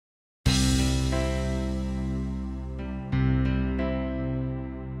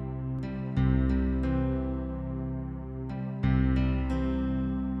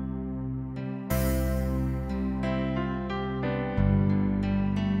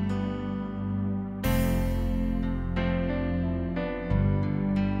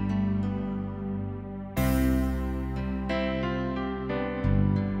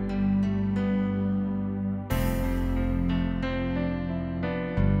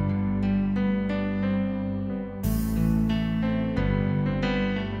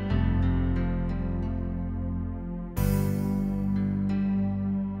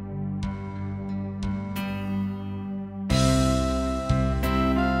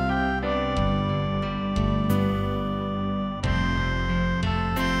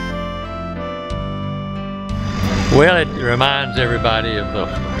Well, it reminds everybody of the,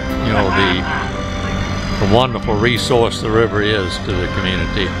 you know, the wonderful resource the river is to the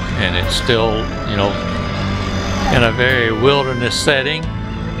community, and it's still, you know, in a very wilderness setting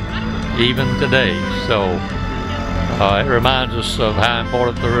even today. So it reminds us of how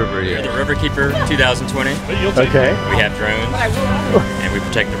important the river is. We're the Riverkeeper 2020. Okay. We have drones and we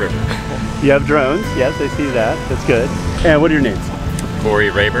protect the river. You have drones, yes, I see that. That's good. And what are your names? Corey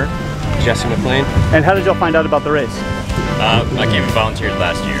Raber. Jesse McLean. And how did y'all find out about the race? I came and volunteered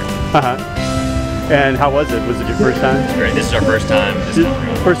last year. And how was it? Was it your first time? It's great. This is our first time.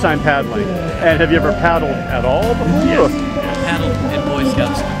 First time paddling. And have you ever paddled at all before? Yes. Paddled in Boy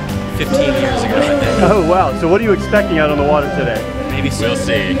Scouts 15 years ago, I think. Oh wow, so what are you expecting out on the water today? Maybe we'll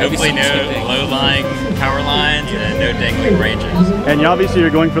see. Hopefully no low-lying power lines and no dangling branches. And obviously you're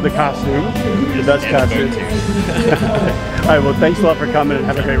going for the costume, the best costume. All right, well thanks a lot for coming and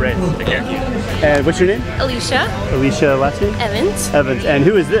have a great race. Take care. And what's your name? Alicia. Alicia, last name? Evans. Evans. And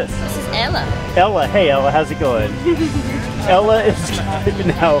who is this? This is Ella. Ella. Hey Ella, how's it going? Ella is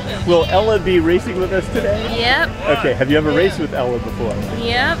now. Will Ella be racing with us today? Yep. Okay. Have you ever raced with Ella before?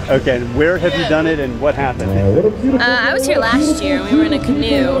 Yep. Okay. And where have you done it, and what happened? I was here last year. We were in a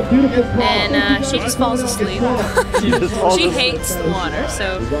canoe, and she just falls asleep. She hates the water,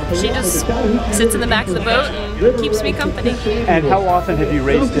 so she just sits in the back of the boat and keeps me company. And how often have you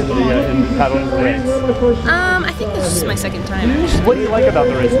raced in paddling the race? I think this is my second time. What do you like about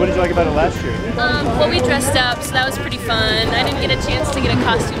the race? What did you like about it last year? Well, we dressed up, so that was pretty fun. I didn't get a chance to get a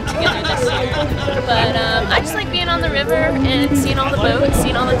costume together this year, but I just like being on the river and seeing all the boats,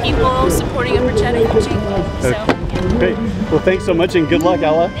 seeing all the people, supporting Upper Chattahoochee. So. Great. Well, thanks so much and good luck,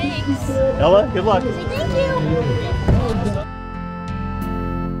 Ella. Thanks. Ella, good luck. Thank you.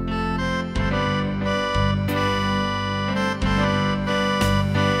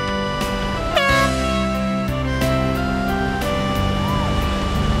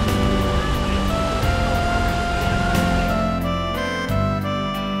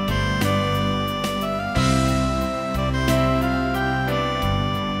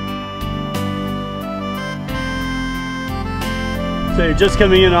 So you're just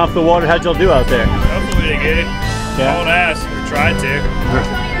coming in off the water. How'd y'all do out there? Hopefully good. Yeah. Cold ass. We tried to.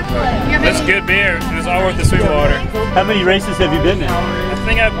 That's good beer. It was all worth the sweet water. How many races have you been in? I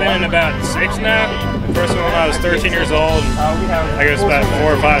think I've been in about 6 now. The first one when I was 13 years old. I guess about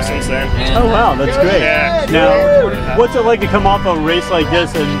 4 or 5 since then. Oh wow, that's great. Yeah. Now, what's it like to come off a race like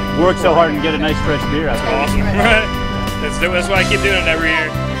this and work so hard and get a nice fresh beer out there? Awesome, right? That's why I keep doing it every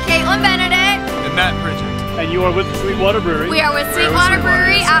year. Caitlin Benedict. And Matt Bridget. And you are with the Sweetwater Brewery. We are with Sweetwater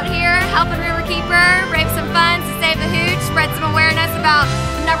Brewery out here helping Riverkeeper raise some funds to save the hooch, spread some awareness about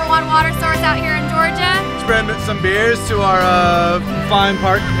the #1 water source out here in Georgia. Spread some beers to our fine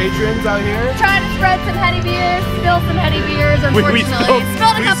park patrons out here. Trying to spread some heady beers, spill some heady beers, unfortunately.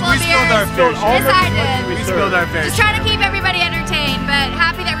 Spilled a couple of beers. Spilled our fair share. Yes, I did. We spilled our fair Just share. trying to keep everybody entertained, but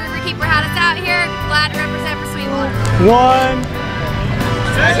happy that Riverkeeper had us out here. Glad to represent for Sweetwater. One.